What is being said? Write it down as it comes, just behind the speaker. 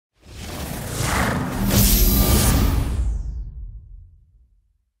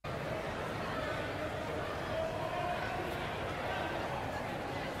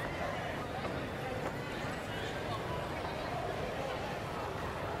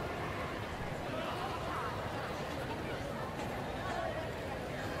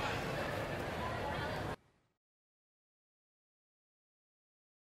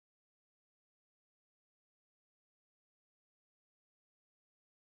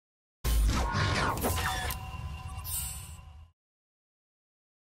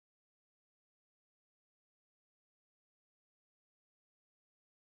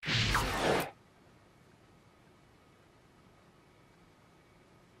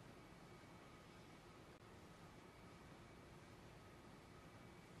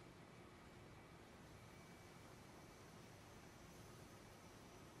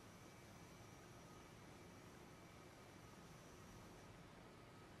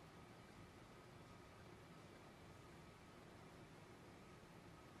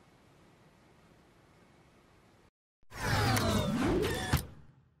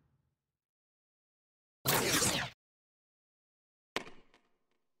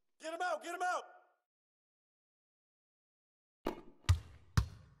Get him out! Get him out!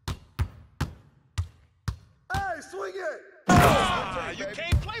 Hey, swing it! You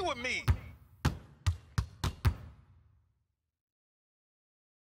can't play with me!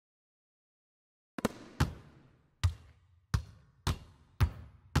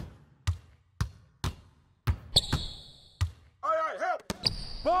 All right, help!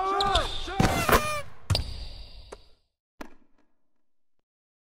 Ball up!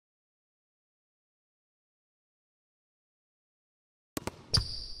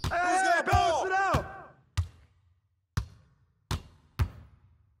 Hey, got ball? balance it out!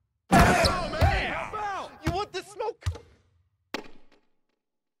 Oh, man! Help out! You want the smoke?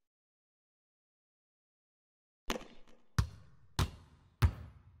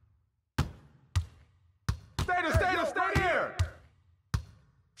 Stay here!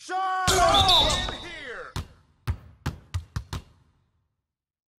 Shot! In here!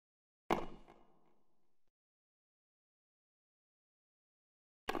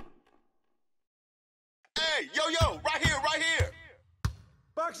 Hey, yo, right here, right here!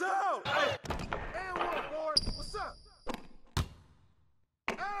 Box out! Hey! And one, boys! What's up?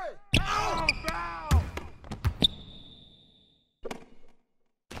 Hey! Oh, foul!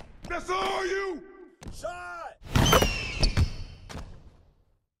 That's all you! Shot!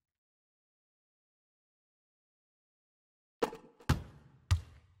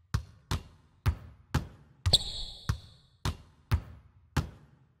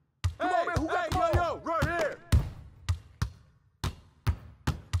 Come on, man, who got the ball? Yo, right here!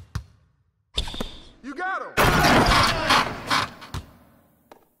 You got him!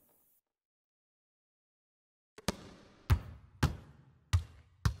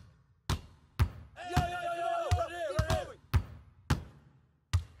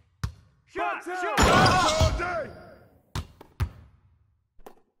 Shot! All day!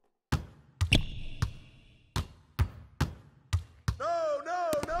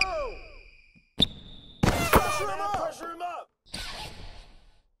 No! Pressure him up! Pressure him up!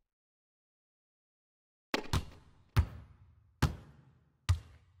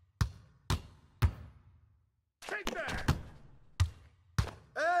 Take that!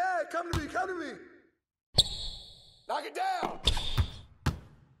 Hey, come to me! Knock it down!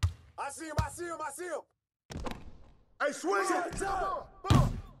 I see him! Hey, swing Shot, it! shot.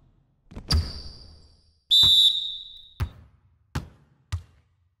 Boom!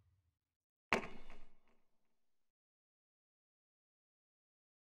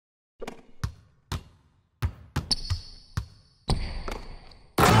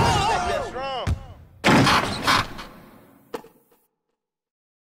 That's wrong.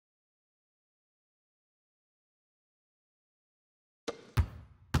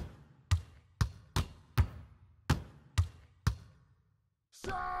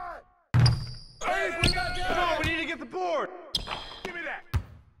 Shot! Hey, come on, we need to get the board. Give me that.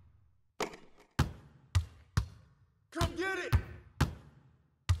 Come get it!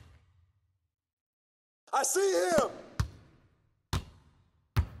 I see him!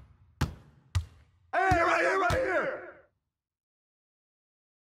 Hey, right here!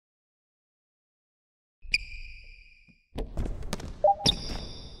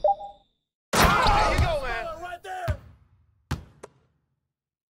 There you go, man. Right there!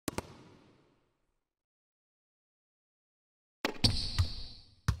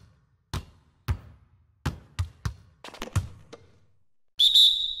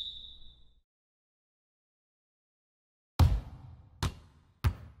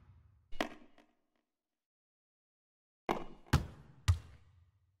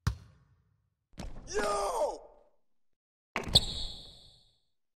 Yo!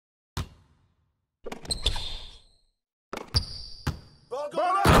 Ball Ball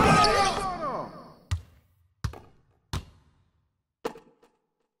going up!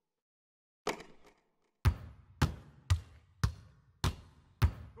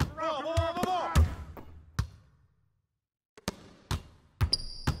 up!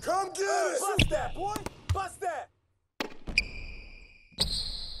 Come get it! Bust that, boy! Bust that!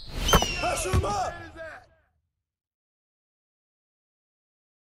 Pressure him up!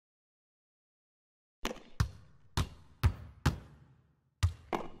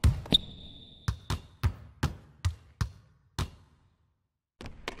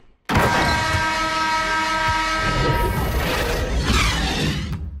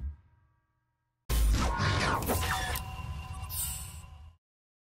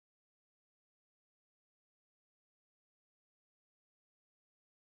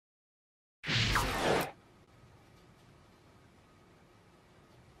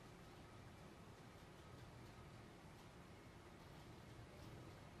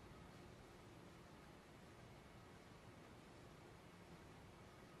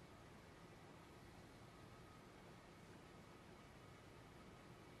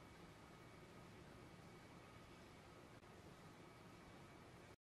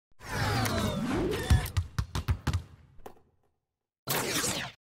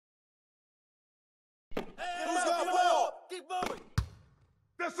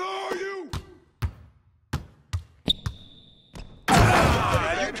 That's all you!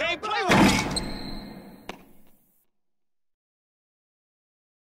 You can't play with me!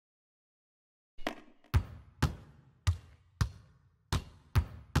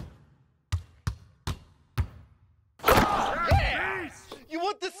 Yeah! You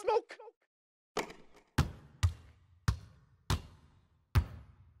want the smoke?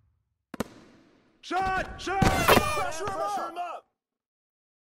 Shot! Shot! Pressure him up!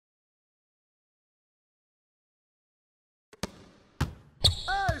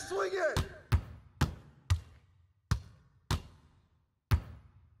 Hey, swing it!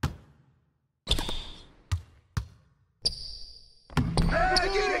 Hey,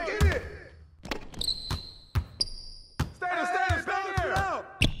 get it! Stay there, Balance it out!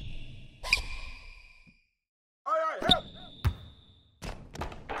 All right, help!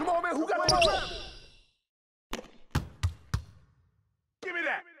 Come on, man, who got the ball? Give me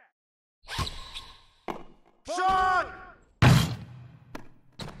that! Shot!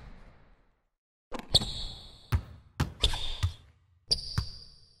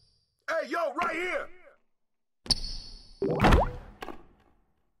 Hey, yo, right here!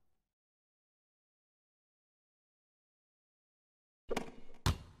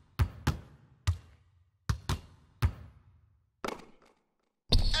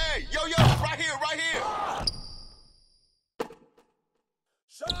 Hey, yo, right here, right here!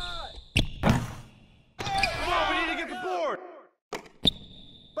 Shot! Come on, we need to get the board!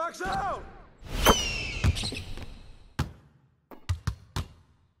 Box out!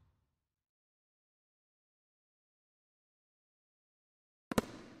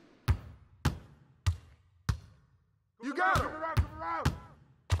 You got him! Come around!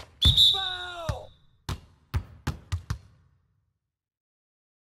 Foul!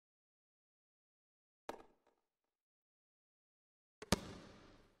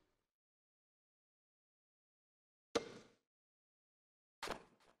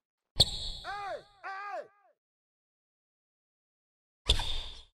 Hey! Hey!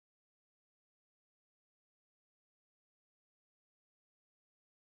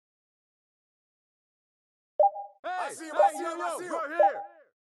 I see him, I see him, I see him! Right here!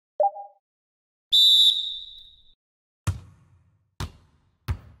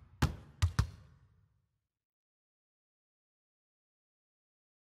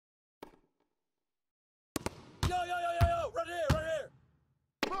 Yo, right here, right here!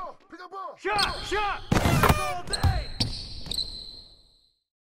 Ball! Pick up ball! Shot! All day!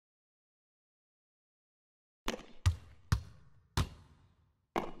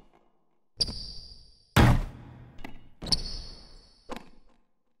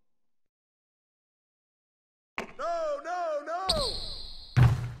 No!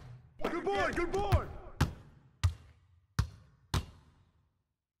 Good board!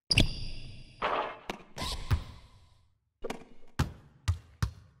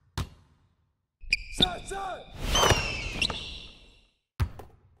 Shot!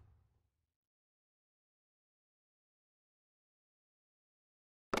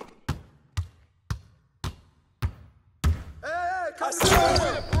 Hey, I come see on!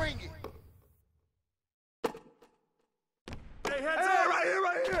 him! Bring it! Hey, heads Hey, up!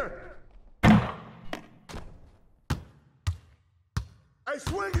 right here! Hey,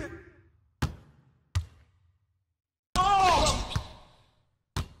 swing it!